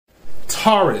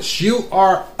Taurus, you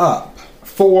are up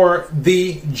for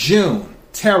the June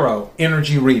Tarot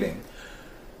Energy Reading.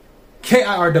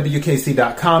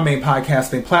 KIRWKC.com, main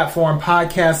podcasting platform,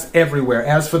 podcasts everywhere.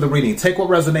 As for the reading, take what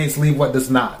resonates, leave what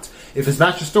does not. If it's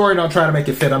not your story, don't try to make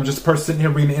it fit. I'm just a person sitting here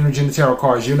reading energy in the tarot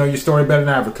cards. You know your story better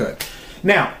than I ever could.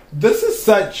 Now, this is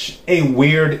such a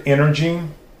weird energy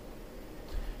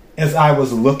as I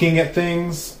was looking at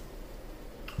things.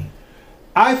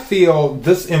 I feel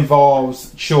this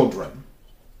involves children.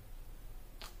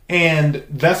 And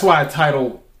that's why I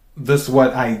titled this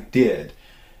what I did.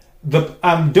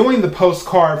 I'm doing the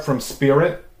postcard from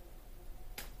Spirit,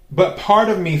 but part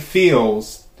of me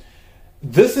feels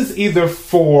this is either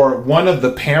for one of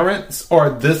the parents or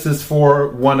this is for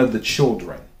one of the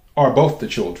children, or both the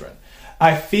children.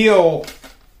 I feel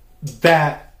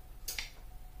that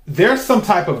there's some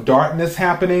type of darkness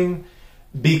happening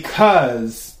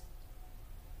because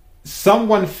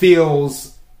someone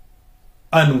feels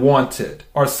unwanted,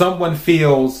 or someone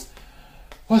feels,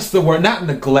 what's the word? Not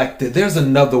neglected. There's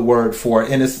another word for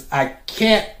it. And I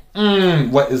can't,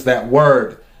 what is that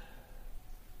word?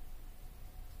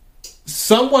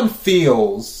 Someone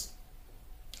feels,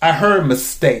 I heard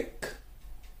mistake.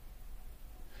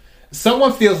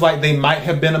 Someone feels like they might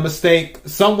have been a mistake.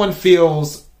 Someone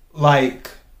feels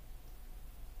like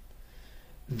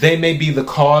they may be the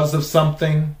cause of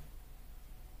something.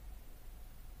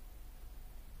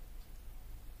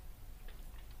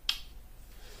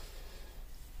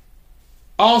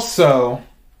 Also,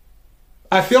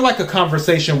 I feel like a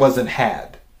conversation wasn't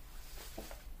had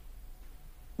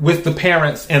with the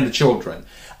parents and the children.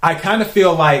 I kind of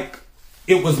feel like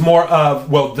it was more of,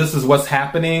 well, this is what's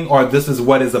happening, or this is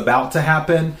what is about to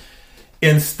happen,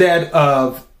 instead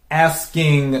of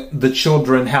asking the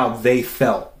children how they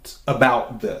felt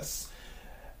about this.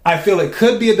 I feel it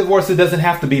could be a divorce. It doesn't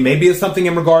have to be. Maybe it's something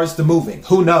in regards to moving.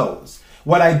 Who knows?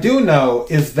 What I do know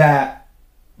is that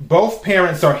both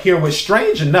parents are here, which,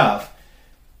 strange enough,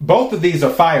 both of these are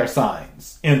fire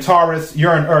signs. In Taurus,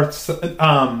 you're an earth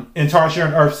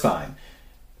sign,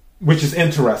 which is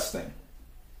interesting.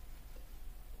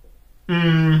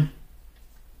 The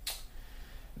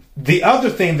other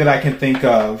thing that I can think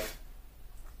of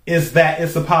is that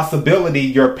it's a possibility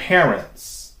your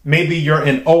parents, maybe you're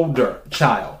an older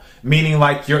child, meaning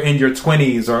like you're in your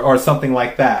 20s or something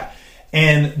like that.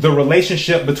 And the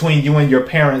relationship between you and your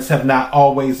parents have not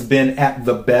always been at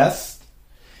the best.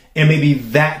 And maybe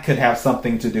that could have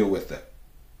something to do with it.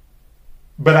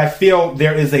 But I feel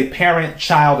there is a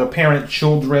parent-child or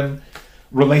parent-children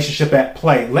relationship at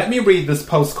play. Let me read this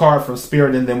postcard from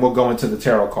Spirit and then we'll go into the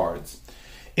tarot cards.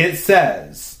 It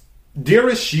says,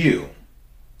 "Dearest you,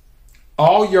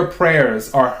 all your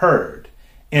prayers are heard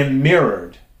and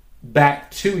mirrored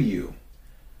back to you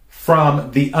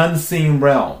from the unseen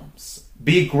realms.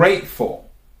 Be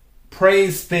grateful,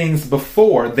 praise things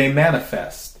before they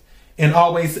manifest, and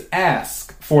always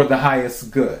ask for the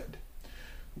highest good.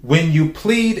 When you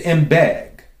plead and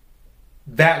beg,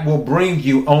 that will bring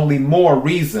you only more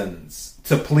reasons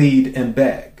to plead and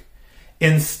beg.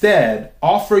 Instead,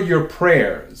 offer your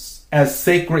prayers as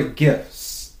sacred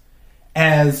gifts,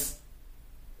 as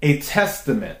a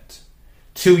testament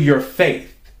to your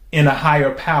faith in a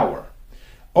higher power.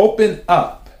 Open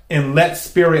up and let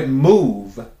Spirit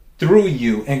move through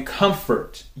you and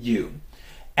comfort you.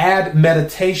 Add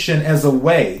meditation as a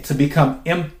way to become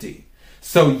empty,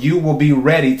 so you will be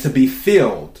ready to be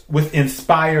filled with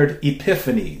inspired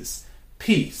epiphanies,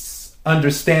 peace,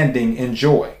 understanding, and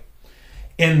joy.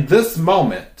 In this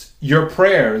moment, your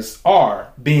prayers are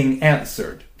being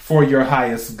answered for your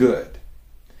highest good.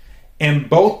 And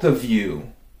both of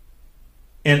you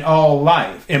in all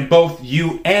life, and both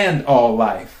you and all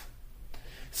life,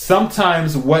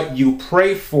 sometimes what you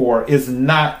pray for is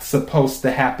not supposed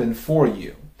to happen for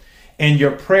you, and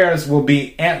your prayers will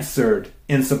be answered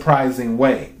in surprising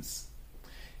ways.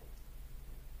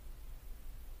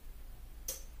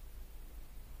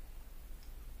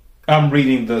 I'm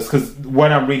reading this because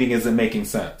what I'm reading isn't making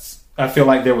sense. I feel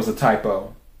like there was a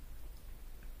typo.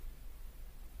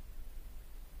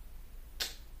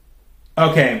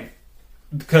 Okay,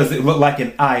 because it looked like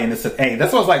an I and it's an A.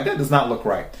 That's why I was like, that does not look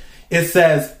right. It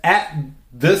says, at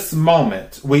this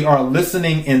moment, we are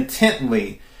listening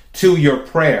intently to your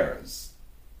prayers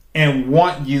and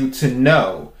want you to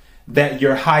know that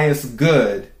your highest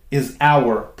good is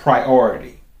our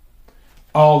priority.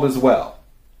 All is well.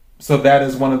 So that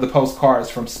is one of the postcards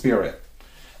from Spirit.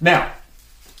 Now,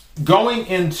 going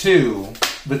into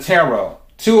the tarot,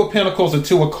 Two of Pentacles or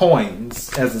Two of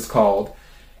Coins, as it's called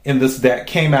in this deck,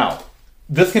 came out.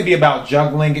 This can be about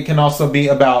juggling. It can also be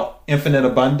about infinite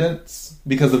abundance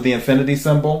because of the infinity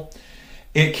symbol.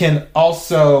 It can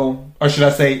also, or should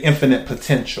I say infinite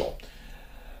potential.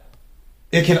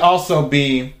 It can also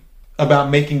be about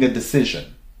making a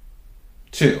decision,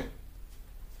 too.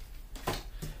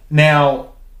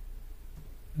 Now,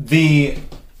 the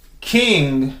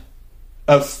King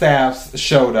of Staffs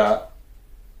showed up,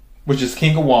 which is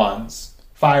King of Wands,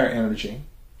 fire energy.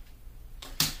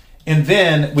 And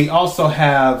then we also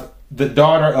have the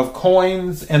Daughter of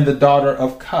Coins and the Daughter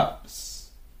of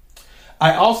Cups.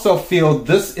 I also feel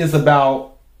this is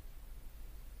about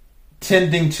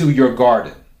tending to your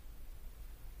garden.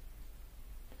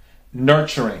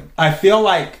 Nurturing. I feel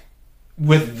like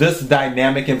with this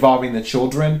dynamic involving the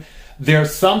children,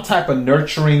 there's some type of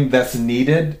nurturing that's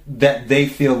needed that they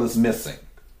feel is missing.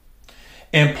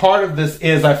 And part of this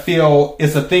is, I feel,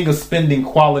 it's a thing of spending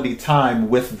quality time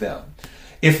with them.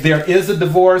 If there is a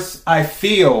divorce, I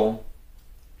feel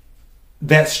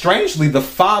that strangely the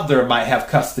father might have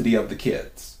custody of the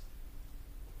kids.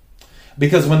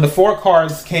 Because when the 4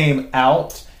 cards came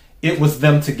out, it was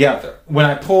them together. When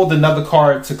I pulled another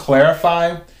card to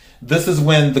clarify, this is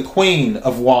when the Queen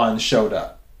of Wands showed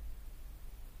up.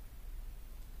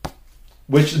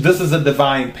 Which, this is a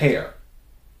divine pair.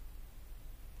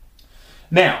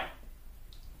 Now,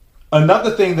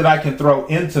 another thing that I can throw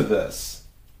into this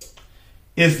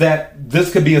is that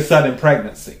this could be a sudden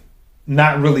pregnancy.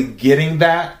 Not really getting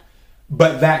that,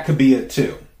 but that could be it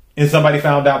too. And somebody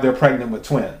found out they're pregnant with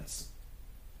twins.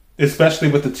 Especially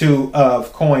with the 2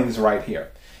 of coins right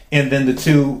here. And then the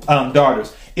 2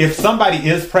 daughters. If somebody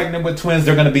is pregnant with twins,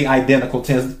 they're going to be identical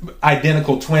twins.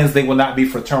 Identical twins. They will not be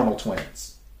fraternal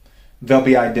twins. They'll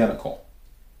be identical.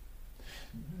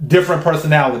 Different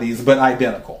personalities, but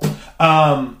identical.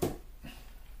 But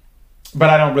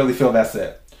I don't really feel that's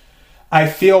it. I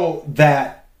feel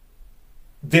that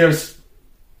there's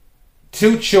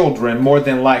 2 children, more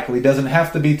than likely. Doesn't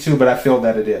have to be 2, but I feel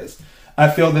that it is. I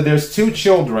feel that there's 2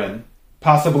 children,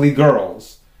 possibly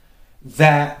girls,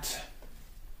 that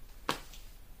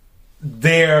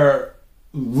they're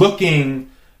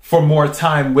looking for more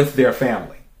time with their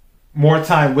family, more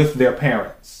time with their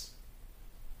parents.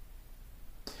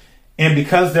 And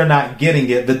because they're not getting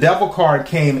it, the Devil card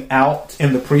came out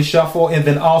in the pre-shuffle, and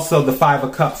then also the 5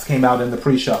 of Cups came out in the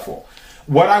pre-shuffle.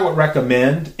 What I would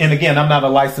recommend, and again, I'm not a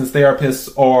licensed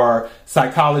therapist or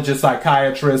psychologist,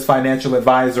 psychiatrist, financial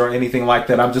advisor, or anything like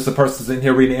that. I'm just a person sitting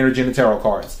here reading energy and tarot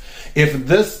cards. If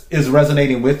this is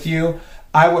resonating with you,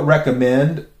 I would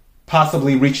recommend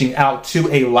possibly reaching out to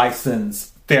a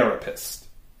licensed therapist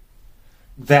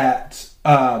that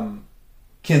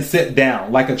can sit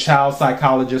down, like a child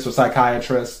psychologist or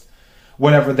psychiatrist,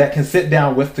 whatever, that can sit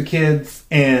down with the kids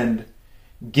and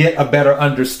get a better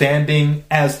understanding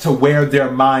as to where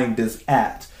their mind is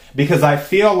at. Because I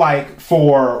feel like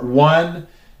for one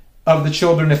of the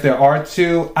children, if there are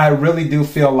 2, I really do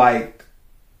feel like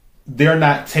they're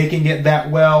not taking it that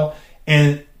well,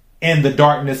 and the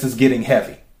darkness is getting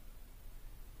heavy.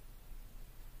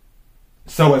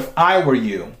 So if I were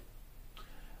you,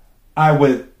 I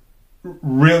would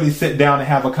really sit down and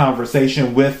have a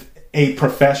conversation with a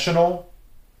professional.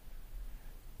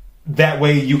 That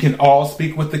way you can all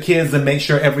speak with the kids and make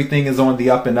sure everything is on the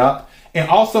up and up. And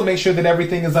also make sure that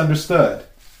everything is understood.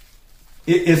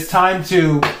 It's time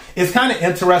to... It's kind of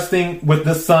interesting with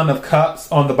this Son of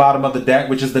Cups on the bottom of the deck,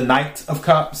 which is the Knight of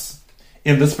Cups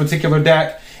in this particular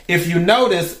deck. If you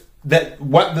notice that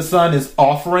what the Sun is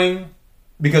offering,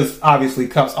 because obviously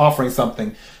Cups offering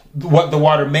something, what the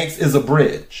water makes is a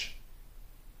bridge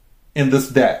in this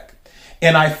deck.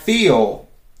 And I feel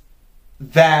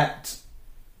that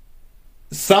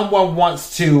someone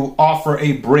wants to offer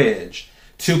a bridge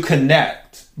to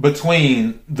connect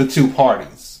between the 2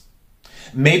 parties.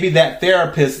 Maybe that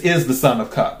therapist is the Son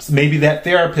of Cups. Maybe that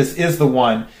therapist is the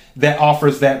one that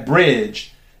offers that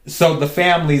bridge so the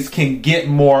families can get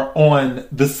more on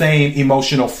the same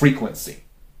emotional frequency.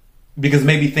 Because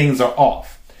maybe things are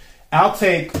off. I'll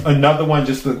take another one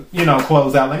just to,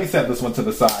 close out. Let me set this one to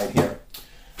the side here.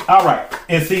 All right.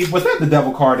 And see, was that the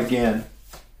Devil card again?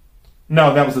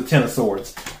 No, that was the 10 of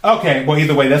Swords. Okay, well,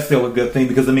 either way, that's still a good thing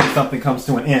because it means something comes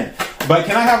to an end. But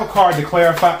can I have a card to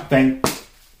clarify?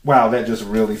 Wow, that just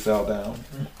really fell down.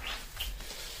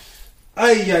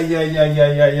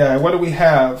 Ay. What do we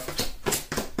have?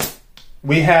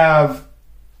 We have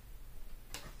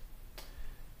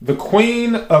the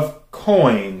Queen of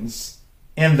Coins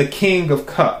and the King of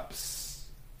Cups.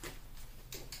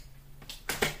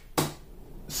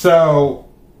 So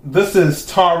this is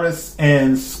Taurus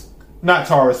and... Not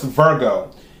Taurus, Virgo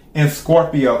and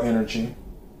Scorpio energy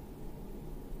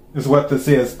is what this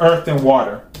is. Earth and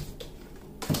water.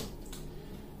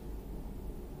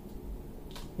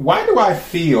 Why do I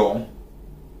feel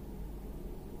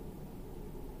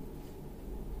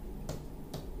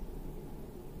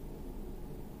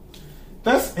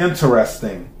that's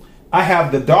interesting. I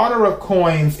have the Daughter of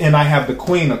Coins and I have the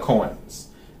Queen of Coins.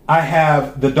 I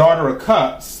have the Daughter of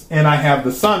Cups and I have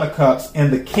the Son of Cups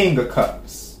and the King of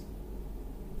Cups.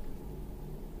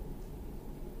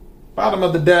 Bottom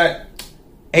of the deck,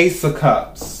 Ace of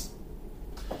Cups.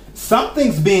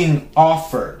 Something's being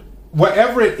offered.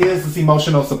 Whatever it is, it's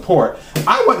emotional support.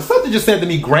 Something just said to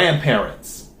me,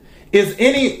 grandparents.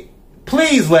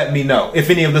 Please let me know if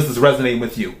any of this is resonating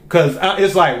with you. Because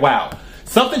it's like, wow.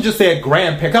 Something just said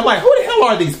grandparents. I'm like, who the hell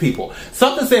are these people?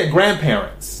 Something said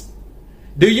grandparents.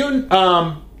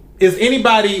 Is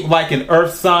anybody like an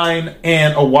earth sign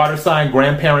and a water sign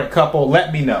grandparent couple?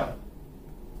 Let me know.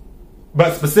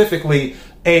 But specifically,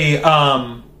 a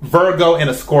Virgo and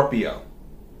a Scorpio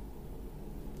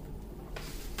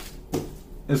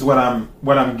is what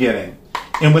I'm getting.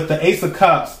 And with the Ace of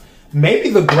Cups, maybe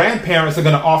the grandparents are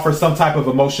going to offer some type of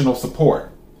emotional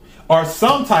support, or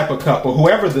some type of couple,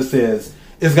 whoever this is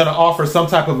going to offer some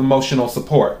type of emotional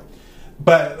support.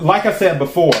 But like I said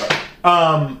before,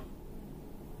 I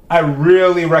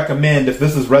really recommend, if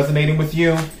this is resonating with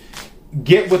you,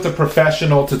 get with a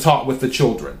professional to talk with the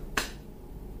children.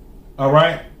 All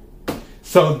right?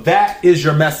 So that is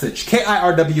your message.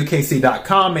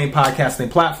 KIRWKC.com, main podcasting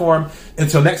platform.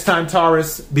 Until next time,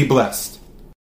 Taurus, be blessed.